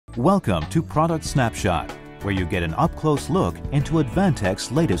Welcome to Product Snapshot, where you get an up-close look into Advantech's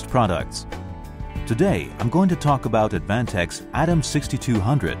latest products. Today, I'm going to talk about Advantech's Adam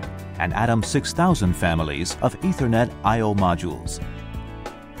 6200 and Adam 6000 families of Ethernet I/O modules.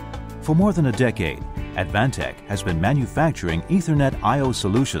 For more than a decade, Advantech has been manufacturing Ethernet I/O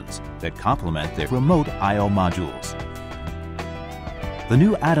solutions that complement their remote I/O modules. The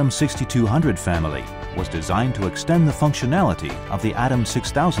new Adam 6200 family was designed to extend the functionality of the Adam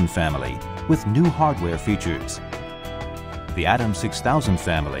 6000 family with new hardware features. The Adam 6000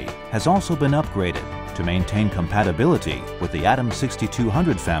 family has also been upgraded to maintain compatibility with the Adam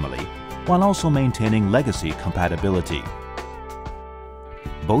 6200 family while also maintaining legacy compatibility.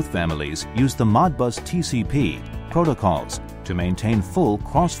 Both families use the Modbus TCP protocols to maintain full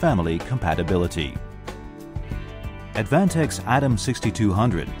cross-family compatibility. Advantech's Adam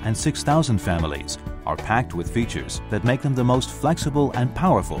 6200 and 6000 families are packed with features that make them the most flexible and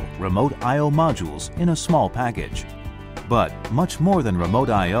powerful remote I/O modules in a small package. But much more than remote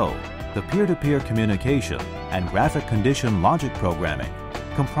I/O, the peer-to-peer communication and graphic condition logic programming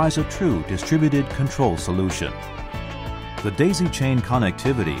comprise a true distributed control solution. The daisy chain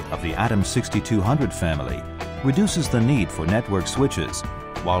connectivity of the Adam 6200 family reduces the need for network switches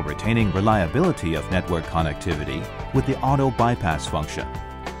while retaining reliability of network connectivity with the auto bypass function.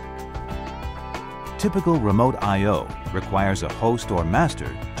 Typical remote I/O requires a host or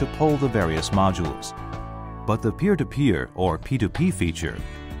master to poll the various modules. But the peer-to-peer or P2P feature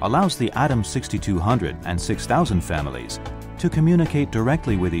allows the Adam 6200 and 6000 families to communicate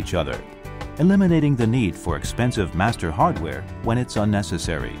directly with each other, eliminating the need for expensive master hardware when it's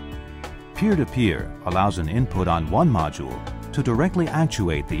unnecessary. Peer-to-peer allows an input on one module to directly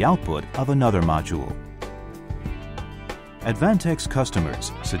actuate the output of another module. Advantech's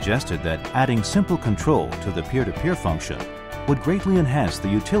customers suggested that adding simple control to the peer-to-peer function would greatly enhance the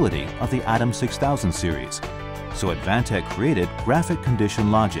utility of the Adam 6000 series, so Advantech created Graphic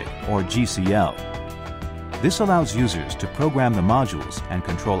Condition Logic, or GCL. This allows users to program the modules and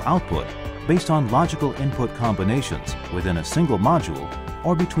control output based on logical input combinations within a single module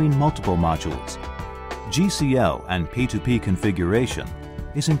or between multiple modules. GCL and P2P configuration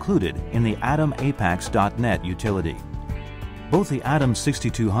is included in the Adam Apax.net utility. Both the Adam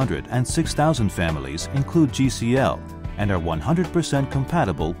 6200 and 6000 families include GCL and are 100%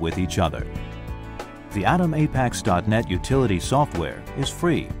 compatible with each other. The Adam Apax.net utility software is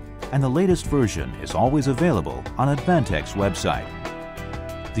free, and the latest version is always available on Advantech's website.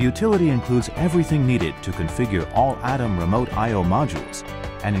 The utility includes everything needed to configure all Adam remote I/O modules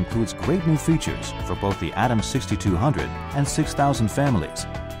and includes great new features for both the Adam 6200 and 6000 families,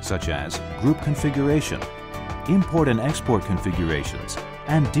 such as group configuration, import and export configurations,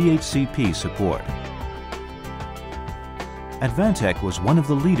 and DHCP support. Advantech was one of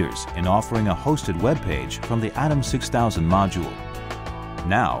the leaders in offering a hosted web page from the Adam 6000 module.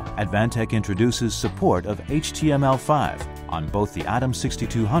 Now, Advantech introduces support of HTML5 on both the Adam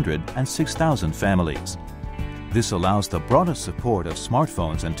 6200 and 6000 families. This allows the broadest support of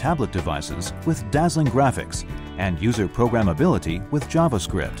smartphones and tablet devices with dazzling graphics and user programmability with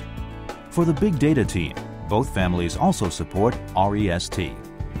JavaScript. For the big data team, both families also support REST.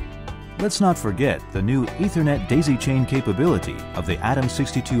 Let's not forget the new Ethernet daisy chain capability of the Adam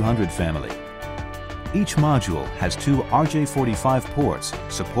 6200 family. Each module has two RJ45 ports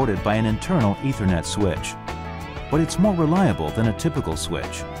supported by an internal Ethernet switch. But it's more reliable than a typical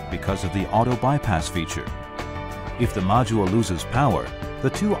switch because of the auto bypass feature. If the module loses power, the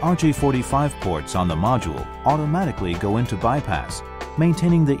two RJ45 ports on the module automatically go into bypass,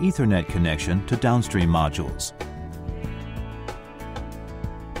 maintaining the Ethernet connection to downstream modules.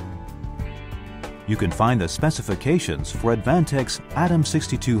 You can find the specifications for Advantech's Adam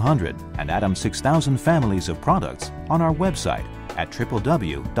 6200 and Adam 6000 families of products on our website at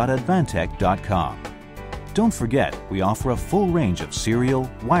www.advantech.com. Don't forget, we offer a full range of serial,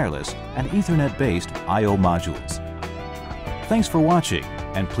 wireless, and Ethernet-based I/O modules. Thanks for watching,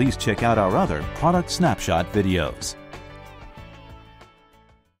 and please check out our other Product Snapshot videos.